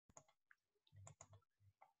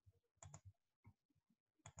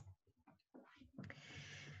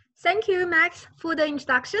Thank you, Max, for the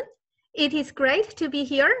introduction. It is great to be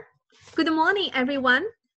here. Good morning, everyone.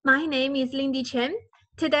 My name is Lindy Chen.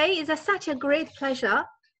 Today is such a great pleasure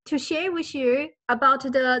to share with you about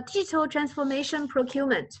the digital transformation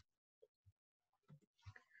procurement.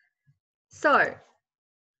 So,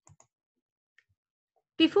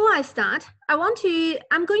 before I start, I'm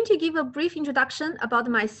going to give a brief introduction about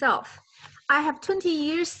myself. I have 20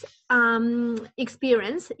 years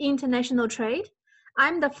experience in international trade.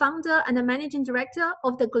 I'm the founder and the managing director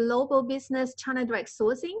of the global business ChinaDirect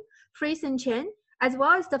Sourcing, FRETHAN Chain, as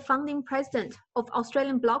well as the founding president of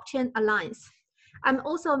Australian Blockchain Alliance. I'm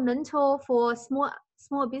also a mentor for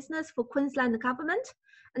small business for Queensland government,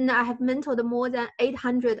 and I have mentored more than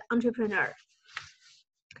 800 entrepreneurs.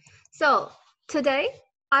 So today,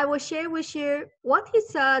 I will share with you what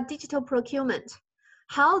is digital procurement,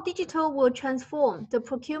 how digital will transform the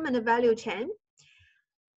procurement value chain,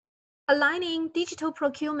 aligning digital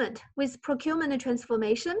procurement with procurement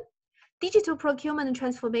transformation, digital procurement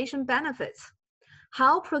transformation benefits,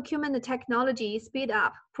 how procurement technology speed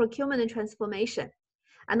up procurement transformation,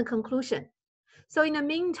 and conclusion. So in the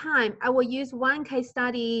meantime, I will use one case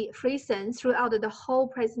study, FRETHAN, throughout the whole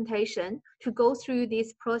presentation to go through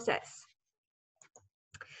this process.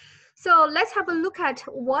 So let's have a look at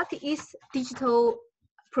what is digital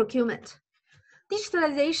procurement.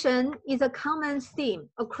 Digitalization is a common theme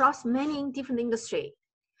across many different industries.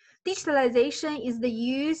 Digitalization is the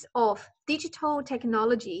use of digital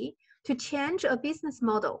technology to change a business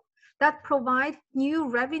model that provides new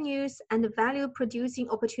revenues and value-producing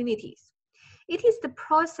opportunities. It is the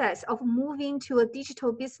process of moving to a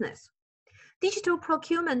digital business. Digital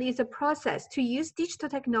procurement is a process to use digital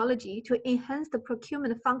technology to enhance the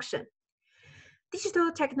procurement function.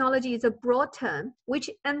 Digital technology is a broad term which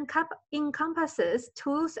encompasses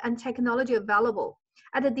tools and technology available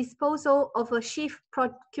at the disposal of a chief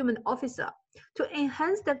procurement officer to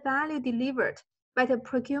enhance the value delivered by the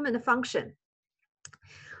procurement function.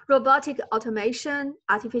 Robotic automation,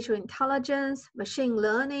 artificial intelligence, machine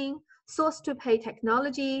learning, source-to-pay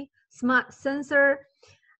technology, smart sensor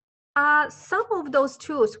are some of those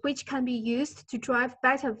tools which can be used to drive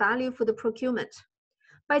better value for the procurement.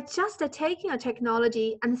 By just taking a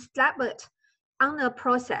technology and slap it on a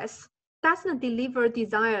process doesn't deliver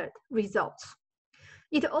desired results.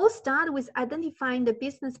 It all starts with identifying the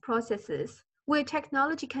business processes where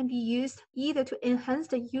technology can be used either to enhance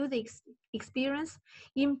the user experience,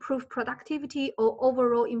 improve productivity, or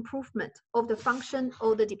overall improvement of the function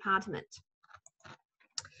or the department.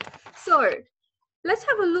 So let's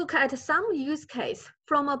have a look at some use case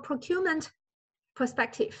from a procurement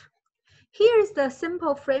perspective. Here is the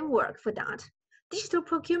simple framework for that. Digital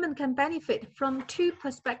procurement can benefit from two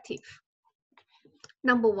perspectives.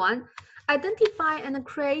 Number one, identify and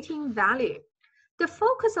creating value. The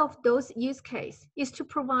focus of those use cases is to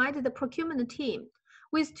provide the procurement team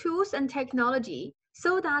with tools and technology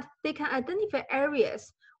so that they can identify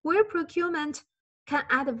areas where procurement can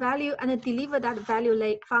add value and deliver that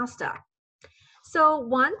value faster. So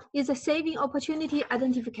one is a saving opportunity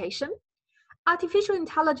identification. Artificial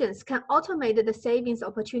intelligence can automate the savings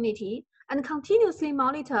opportunity and continuously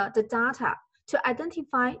monitor the data to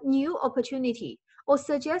identify new opportunity or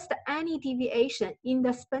suggest any deviation in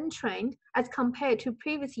the spend trend as compared to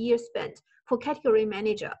previous year's spend for category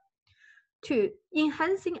manager. Two,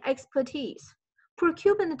 enhancing expertise.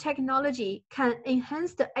 Procurement technology can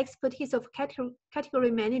enhance the expertise of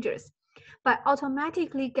category managers by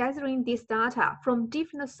automatically gathering this data from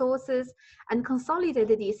different sources and consolidate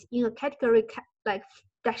this in a category like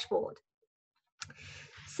dashboard.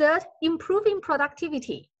 Third, improving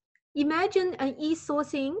productivity. Imagine an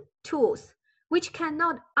e-sourcing tools which can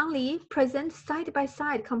not only present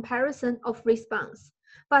side-by-side comparison of response,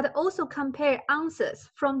 but also compare answers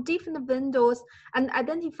from different vendors and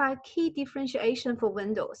identify key differentiation for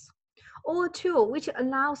vendors. Or a tool which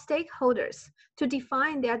allows stakeholders to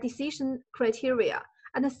define their decision criteria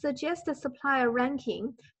and suggest a supplier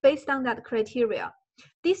ranking based on that criteria.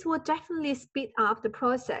 This will definitely speed up the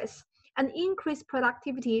process and increase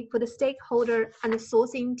productivity for the stakeholder and the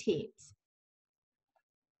sourcing teams.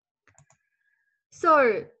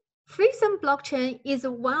 So, FRETHAN blockchain is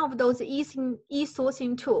one of those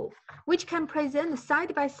e-sourcing tools which can present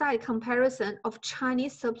side-by-side comparison of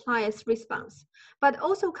Chinese suppliers' response, but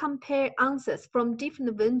also compare answers from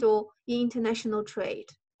different vendors in international trade.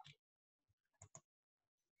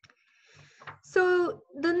 So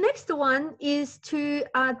the next one is to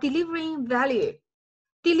delivering value.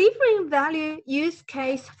 Delivering value use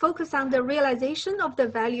case focus on the realization of the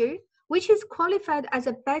value, which is qualified as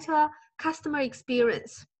a better customer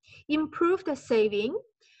experience, improved saving,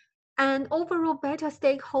 and overall better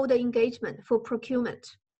stakeholder engagement for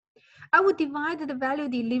procurement. I would divide the value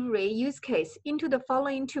delivery use case into the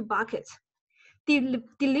following two buckets.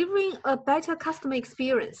 Delivering a better customer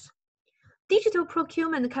experience. Digital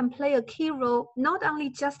procurement can play a key role not only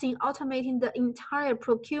just in automating the entire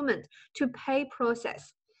procurement to pay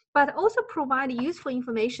process, but also provide useful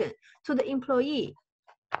information to the employee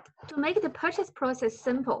to make the purchase process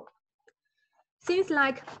simple. Things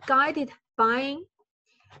like guided buying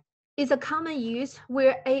is a common use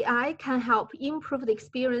where AI can help improve the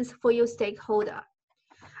experience for your stakeholder.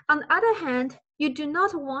 On the other hand, you do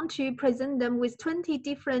not want to present them with 20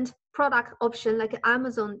 different product options like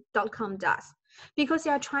Amazon.com does, because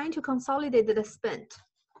you are trying to consolidate the spend.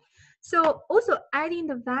 So also adding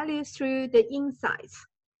the value through the insights.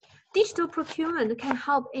 Digital procurement can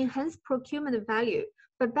help enhance procurement value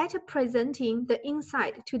by better presenting the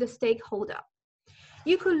insight to the stakeholder.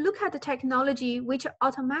 You could look at the technology which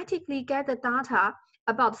automatically gather data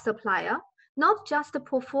about the supplier, not just the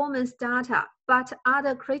performance data, but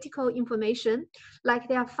other critical information like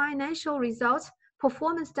their financial results,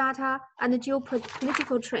 performance data, and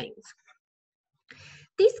geopolitical trends.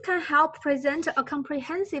 This can help present a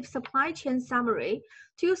comprehensive supply chain summary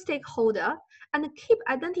to your stakeholder and keep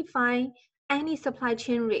identifying any supply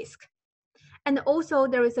chain risk. And also,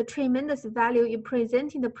 there is a tremendous value in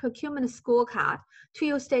presenting the procurement scorecard to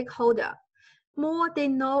your stakeholder. More they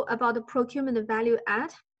know about the procurement value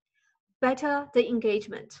add, better the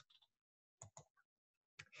engagement.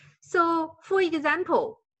 So, for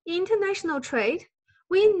example, in international trade,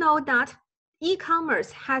 we know that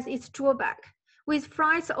e-commerce has its drawback, with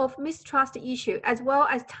freight of mistrust issue as well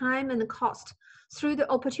as time and cost through the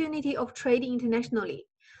opportunity of trading internationally.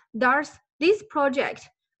 Thus, this project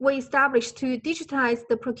were established to digitize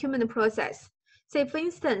the procurement process. Say, for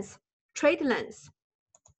instance, TradeLens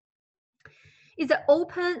is an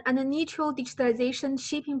open and neutral digitalization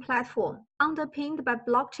shipping platform underpinned by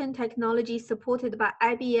blockchain technology supported by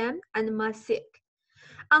IBM and Maersk.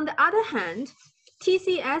 On the other hand,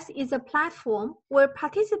 TCS is a platform where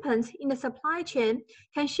participants in the supply chain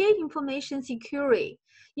can share information securely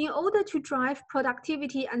in order to drive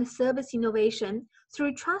productivity and service innovation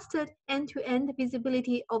through trusted end-to-end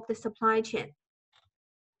visibility of the supply chain.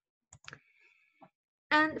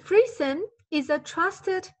 And FRETHAN is a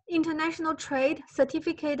trusted international trade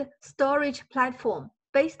certificate storage platform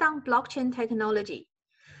based on blockchain technology.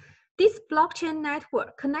 This blockchain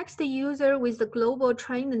network connects the user with the global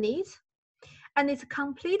trade needs, and it's a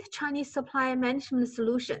complete Chinese supply management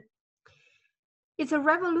solution. It's a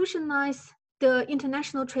revolutionized the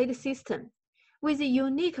international trade system with a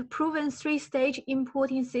unique proven 3-stage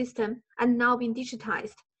importing system and now being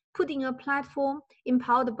digitized, put in a platform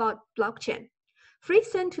empowered by blockchain.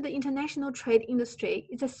 FRETHAN to the international trade industry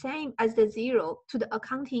is the same as the zero to the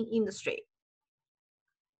accounting industry.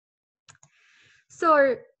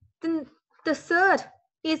 So the third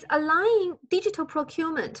is aligning digital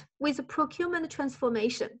procurement with procurement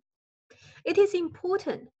transformation. It is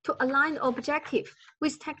important to align objective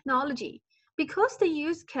with technology because the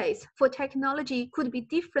use case for technology could be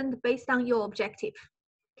different based on your objective.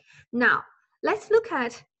 Now, let's look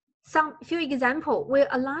at few examples where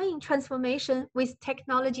aligning transformation with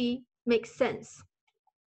technology makes sense.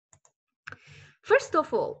 First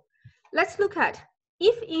of all, let's look at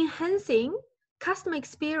if enhancing customer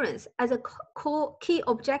experience as a core key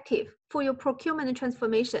objective for your procurement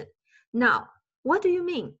transformation. Now, what do you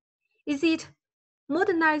mean? Is it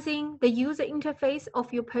modernizing the user interface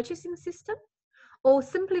of your purchasing system, or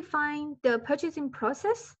simplifying the purchasing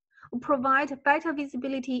process, or provide better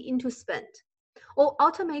visibility into spend, or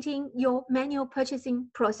automating your manual purchasing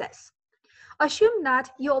process? Assume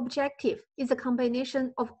that your objective is a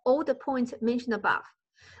combination of all the points mentioned above.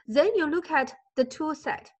 Then you look at the tool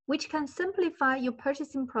set, which can simplify your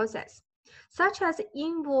purchasing process, such as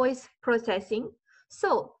invoice processing.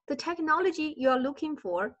 So the technology you are looking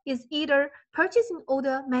for is either purchasing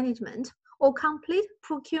order management or complete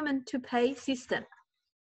procurement to pay system.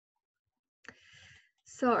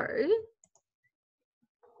 So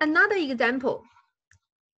another example,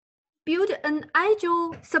 build an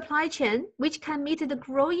agile supply chain which can meet the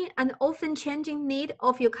growing and often changing need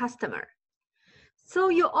of your customer. So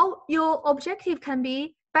your objective can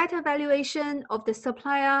be better valuation of the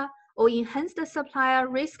supplier, or enhance the supplier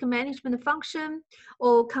risk management function,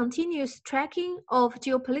 or continuous tracking of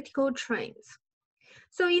geopolitical trends.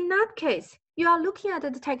 So in that case, you are looking at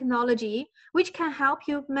the technology which can help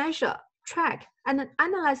you measure, track, and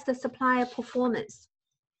analyze the supplier performance.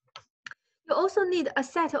 You also need a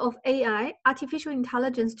set of AI, artificial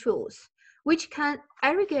intelligence tools, which can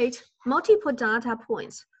aggregate multiple data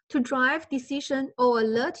points to drive decision or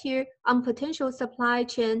alert you on potential supply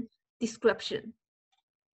chain disruption.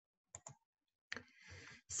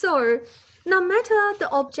 So, no matter the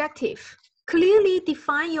objective, clearly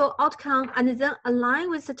define your outcome and then align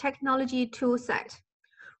with the technology tool set.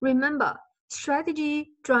 Remember,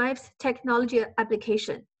 strategy drives technology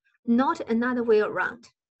application, not another way around.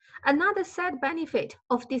 Another side benefit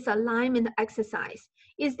of this alignment exercise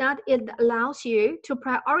is that it allows you to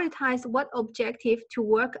prioritize what objective to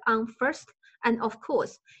work on first, and of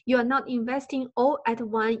course, you are not investing all at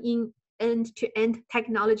one in end-to-end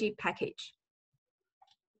technology package.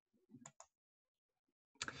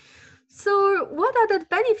 So what are the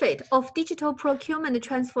benefits of digital procurement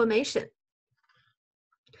transformation?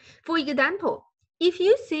 For example, if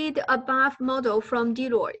you see the above model from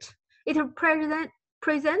Deloitte, it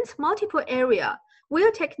presents multiple areas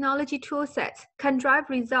where technology toolsets can drive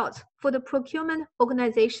results for the procurement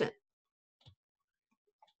organization.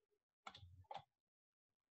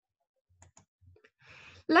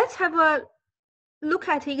 Let's have a look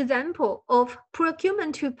at an example of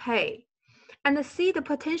procurement to pay and see the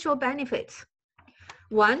potential benefits.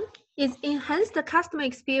 One is enhance the customer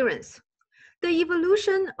experience. The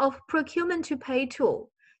evolution of procurement to pay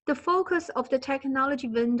tool, the focus of the technology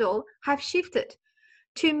vendor have shifted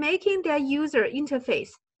to making their user interface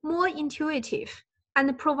more intuitive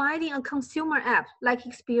and providing a consumer app-like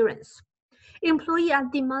experience. Employees are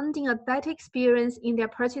demanding a better experience in their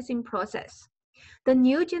purchasing process. The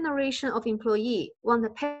new generation of employees want a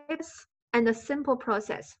painless and a simple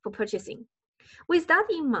process for purchasing. With that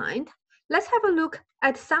in mind, let's have a look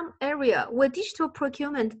at some area where digital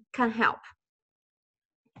procurement can help.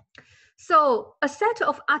 So, a set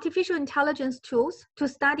of artificial intelligence tools to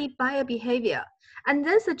study buyer behavior and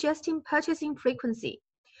then suggesting purchasing frequency,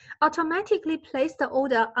 automatically place the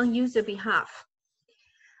order on user behalf.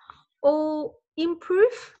 Or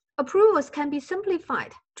improve approvals can be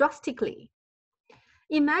simplified drastically.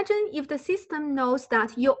 Imagine if the system knows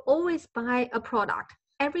that you always buy a product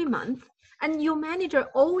every month and your manager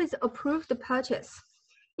always approves the purchase.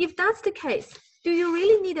 If that's the case, do you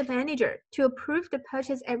really need a manager to approve the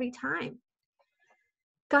purchase every time?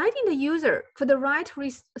 Guiding the user for the right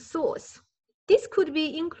resource. This could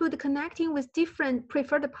include connecting with different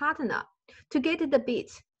preferred partner to get the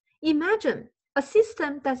bids. Imagine a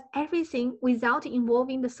system does everything without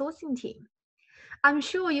involving the sourcing team. I'm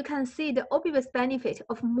sure you can see the obvious benefit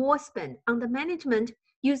of more spend on the management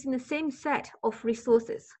using the same set of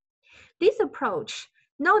resources. This approach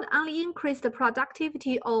not only increases the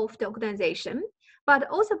productivity of the organization, but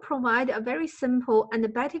also provides a very simple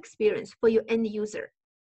and better experience for your end user.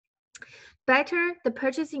 Better the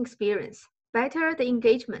purchasing experience, better the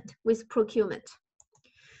engagement with procurement.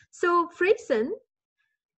 So FRETHAN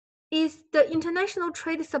is the international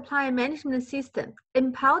trade supply management system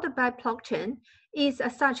empowered by blockchain is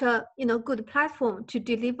such a good platform to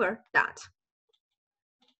deliver that.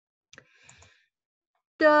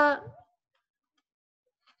 The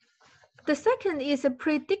second is a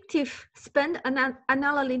predictive spend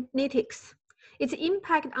analytics, its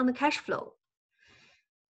impact on the cash flow.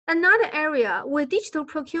 Another area where digital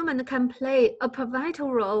procurement can play a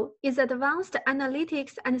pivotal role is advanced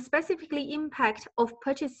analytics and specifically impact of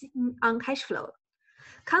purchasing on cash flow.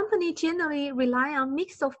 Companies generally rely on a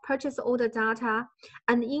mix of purchase order data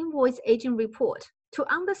and invoice aging report to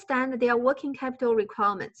understand their working capital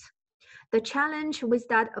requirements. The challenge with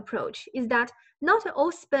that approach is that not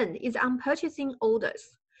all spend is on purchasing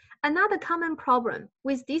orders. Another common problem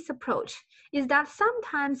with this approach is that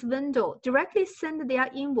sometimes vendors directly send their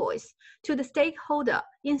invoice to the stakeholder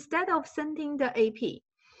instead of sending the AP.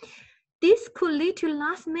 This could lead to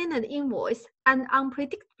last-minute invoice and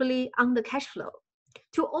unpredictably on the cash flow.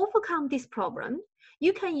 To overcome this problem,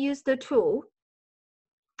 you can use the tool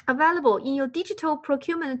available in your digital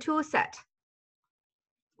procurement toolset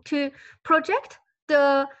to project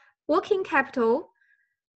the working capital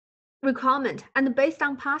requirement and based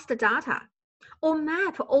on past data, or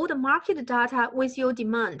map all the market data with your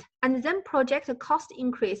demand and then project a cost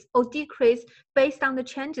increase or decrease based on the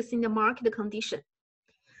changes in the market condition.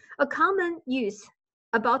 A common use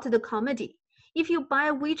about the commodity. If you buy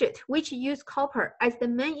a widget which uses copper as the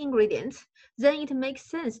main ingredient, then it makes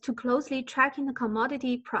sense to closely tracking the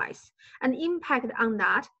commodity price and impact on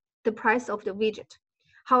that the price of the widget.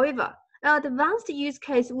 However, an advanced use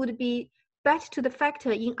case would be better to the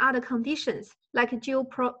factor in other conditions like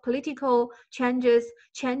geopolitical changes,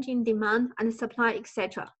 changing demand and supply,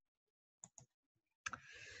 etc.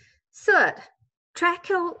 Third, track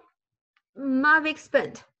Mavic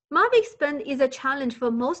spend. Mavic spend is a challenge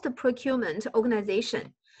for most procurement organizations,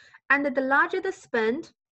 and the larger the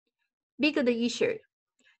spend, bigger the issue.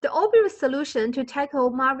 The obvious solution to tackle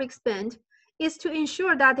maverick spend is to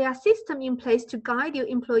ensure that there are systems in place to guide your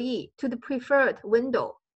employee to the preferred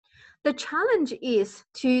window. The challenge is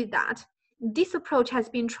that this approach has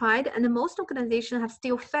been tried and most organizations have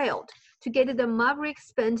still failed to get the maverick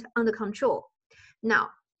spend under control. Now,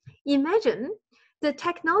 imagine the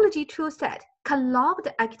technology toolset can log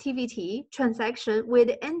the activity transaction where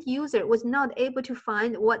the end user was not able to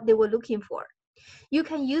find what they were looking for. You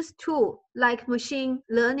can use tools like machine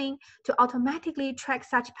learning to automatically track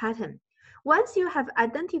such pattern. Once you have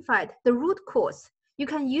identified the root cause, you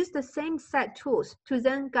can use the same set tools to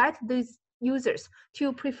then guide these users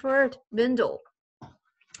to preferred window.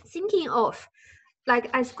 Thinking of like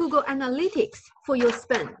as Google Analytics for your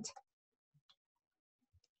spend.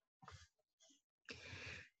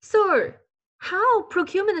 So, how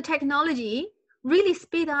procurement technology really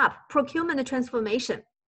speed up procurement transformation?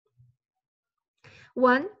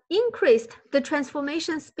 One, increased the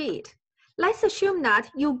transformation speed. Let's assume that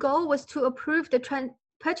your goal was to improve the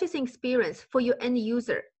purchasing experience for your end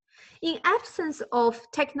user. In absence of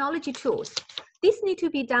technology tools, this needs to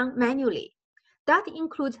be done manually. That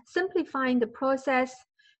includes simplifying the process,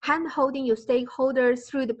 hand-holding your stakeholders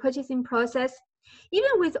through the purchasing process.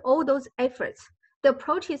 Even with all those efforts, the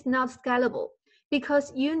approach is not scalable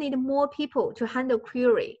because you need more people to handle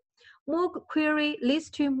query. More query leads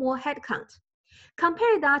to more headcount.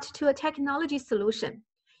 Compare that to a technology solution.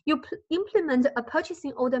 You implement a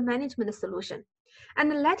purchasing order management solution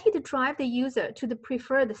and let it drive the user to the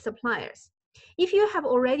preferred suppliers. If you have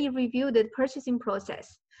already reviewed the purchasing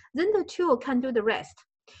process, then the tool can do the rest.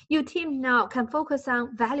 Your team now can focus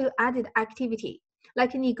on value-added activity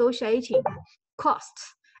like negotiating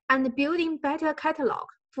costs and building better catalog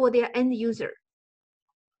for their end user.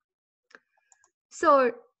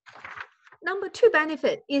 So, number 2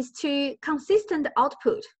 benefit is to consistent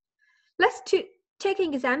output. Let's take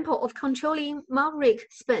an example of controlling maverick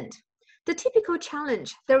spend. The typical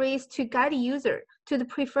challenge there is to guide the user to the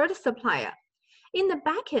preferred supplier. In the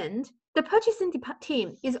back end, the purchasing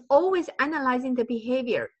team is always analyzing the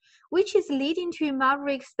behavior, which is leading to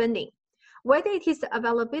maverick spending. Whether it is the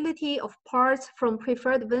availability of parts from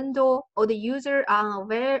preferred vendor or the user are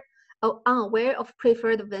unaware of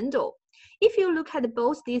preferred vendor. If you look at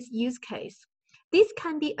both these use cases, this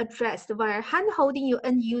can be addressed via hand-holding your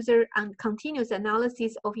end user and continuous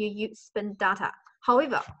analysis of your spend data.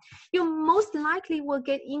 However, you most likely will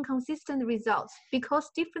get inconsistent results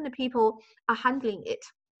because different people are handling it.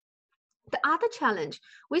 The other challenge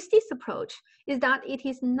with this approach is that it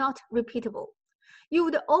is not repeatable. You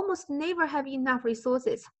would almost never have enough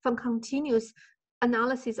resources for continuous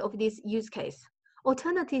analysis of this use case.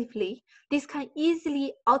 Alternatively, this can easily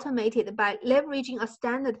be automated by leveraging a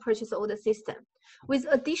standard purchase order system with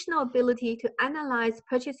additional ability to analyze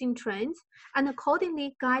purchasing trends and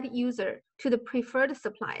accordingly guide user to the preferred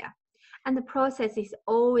supplier. And the process is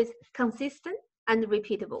always consistent and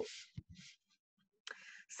repeatable.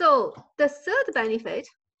 So the third benefit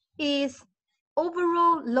is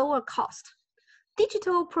overall lower cost.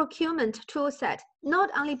 Digital procurement toolset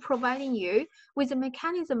not only providing you with a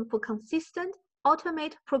mechanism for consistent,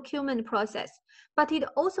 automate procurement process, but it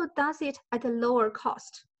also does it at a lower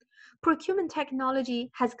cost. Procurement technology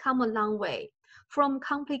has come a long way, from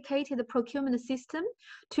complicated procurement system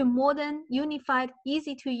to modern, unified,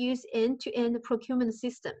 easy-to-use end-to-end procurement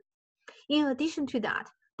system. In addition to that,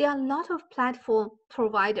 there are a lot of platform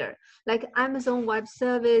providers like Amazon Web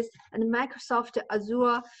Service and Microsoft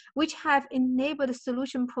Azure, which have enabled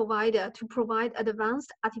solution provider to provide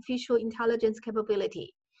advanced artificial intelligence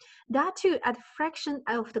capability. That too at a fraction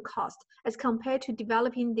of the cost as compared to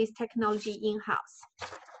developing this technology in-house.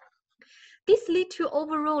 This leads to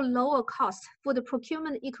overall lower cost for the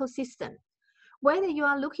procurement ecosystem. Whether you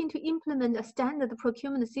are looking to implement a standard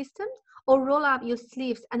procurement system or roll up your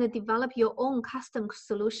sleeves and develop your own custom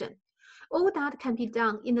solution, all that can be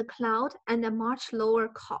done in the cloud and a much lower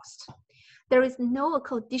cost. There is no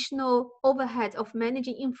additional overhead of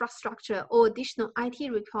managing infrastructure or additional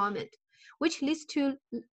IT requirement, which leads to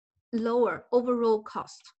lower overall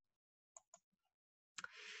cost.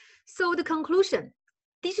 So the conclusion,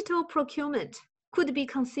 digital procurement could be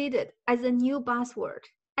considered as a new buzzword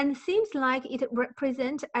and seems like it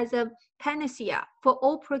represents as a panacea for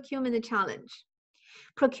all procurement challenge.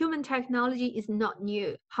 Procurement technology is not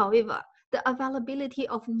new. However, the availability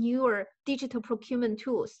of newer digital procurement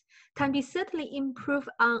tools can be certainly improve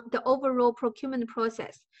on the overall procurement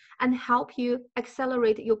process and help you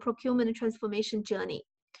accelerate your procurement transformation journey.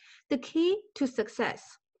 The key to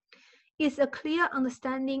success is a clear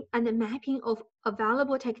understanding and a mapping of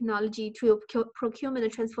available technology to your procurement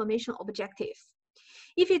transformation objectives.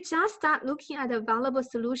 If you just start looking at available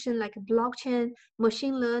solutions like blockchain,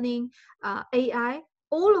 machine learning, AI,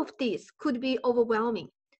 all of these could be overwhelming.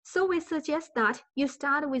 So we suggest that you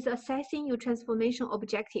start with assessing your transformation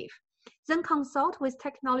objective, then consult with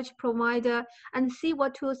technology provider and see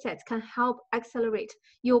what toolsets can help accelerate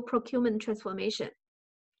your procurement transformation.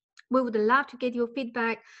 We would love to get your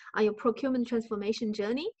feedback on your procurement transformation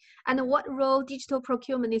journey and what role digital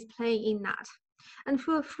procurement is playing in that. And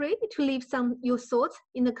feel free to leave your thoughts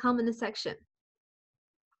in the comment section.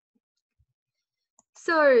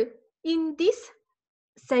 So in this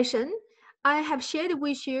session, I have shared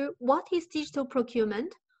with you what is digital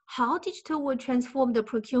procurement, how digital will transform the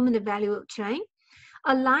procurement value chain,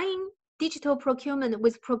 aligning digital procurement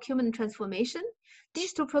with procurement transformation,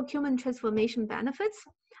 digital procurement transformation benefits,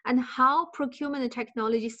 and how procurement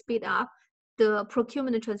technology speed up the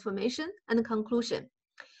procurement transformation and conclusion.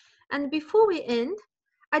 And before we end,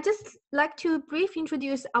 I'd just like to briefly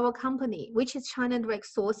introduce our company, which is ChinaDirect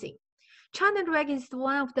Sourcing. ChinaDirect is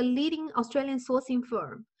one of the leading Australian sourcing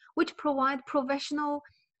firms, which provide professional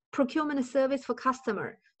procurement service for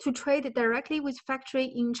customers to trade directly with factory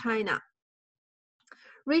in China.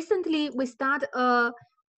 Recently, we started a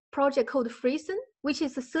project called FRETHAN, which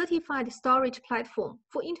is a certified storage platform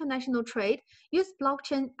for international trade, use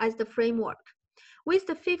blockchain as the framework. With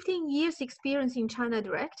the 15 years experience in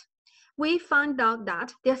ChinaDirect, we found out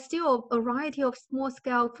that there are still a variety of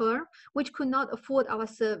small-scale firms which could not afford our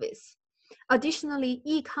service. Additionally,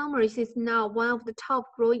 e-commerce is now one of the top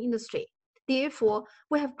growing industry. Therefore,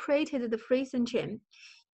 we have created the FRETHAN Chain,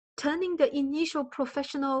 turning the initial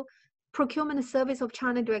professional procurement service of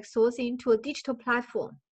ChinaDirect Sourcing to a digital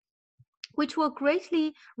platform, which will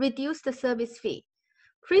greatly reduce the service fee.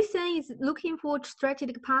 FRETHAN is looking for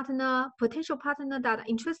strategic partner, potential partner that are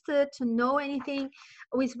interested to know anything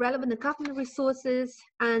with relevant government resources,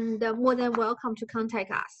 and more than welcome to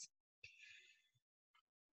contact us.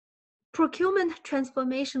 Procurement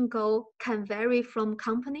transformation goal can vary from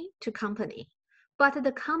company to company, but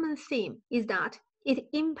the common theme is that it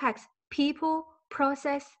impacts people,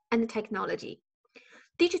 process, and technology.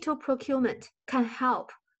 Digital procurement can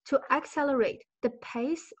help to accelerate the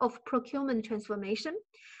pace of procurement transformation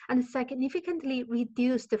and significantly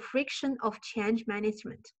reduce the friction of change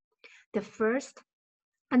management. The first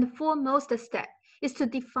and foremost step is to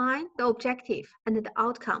define the objective and the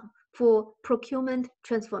outcome for procurement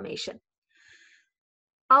transformation.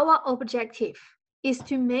 Our objective is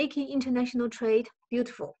to make international trade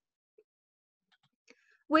beautiful.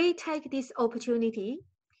 We take this opportunity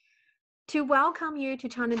to welcome you to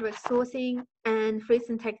ChinaDirect Sourcing and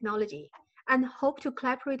FRETHAN Technology and hope to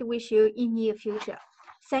collaborate with you in near future.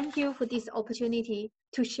 Thank you for this opportunity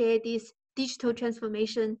to share this digital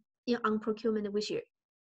transformation on procurement with you.